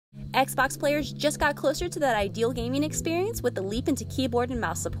Xbox players just got closer to that ideal gaming experience with the leap into keyboard and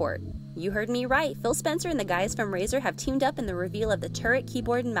mouse support. You heard me right, Phil Spencer and the guys from Razer have teamed up in the reveal of the Turret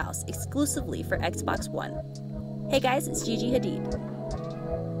keyboard and mouse exclusively for Xbox One. Hey guys, it's Gigi Hadid.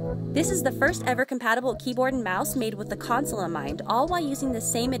 This is the first ever compatible keyboard and mouse made with the console in mind, all while using the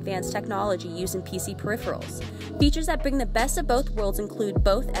same advanced technology used in PC peripherals. Features that bring the best of both worlds include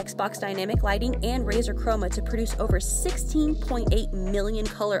both Xbox dynamic lighting and Razer Chroma to produce over 16.8 million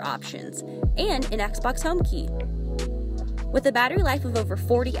color options, and an Xbox home key. With a battery life of over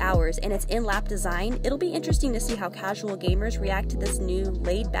 40 hours and its in-lap design, it'll be interesting to see how casual gamers react to this new,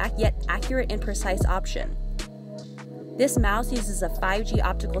 laid-back yet accurate and precise option. This mouse uses a 5G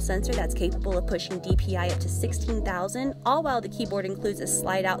optical sensor that's capable of pushing DPI up to 16,000, all while the keyboard includes a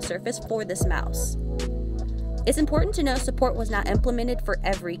slide-out surface for this mouse. It's important to know support was not implemented for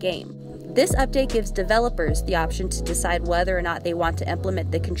every game. This update gives developers the option to decide whether or not they want to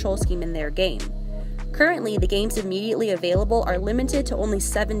implement the control scheme in their game. Currently, the games immediately available are limited to only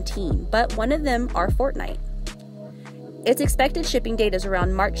 17, but one of them are Fortnite. Its expected shipping date is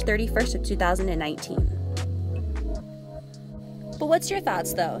around March 31st of 2019. But what's your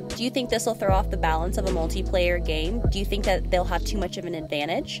thoughts though? Do you think this will throw off the balance of a multiplayer game? Do you think that they'll have too much of an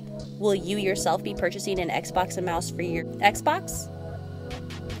advantage? Will you yourself be purchasing an Xbox and mouse for your Xbox?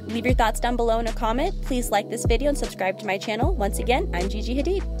 Leave your thoughts down below in a comment. Please like this video and subscribe to my channel. Once again, I'm Gigi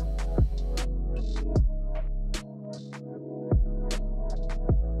Hadid.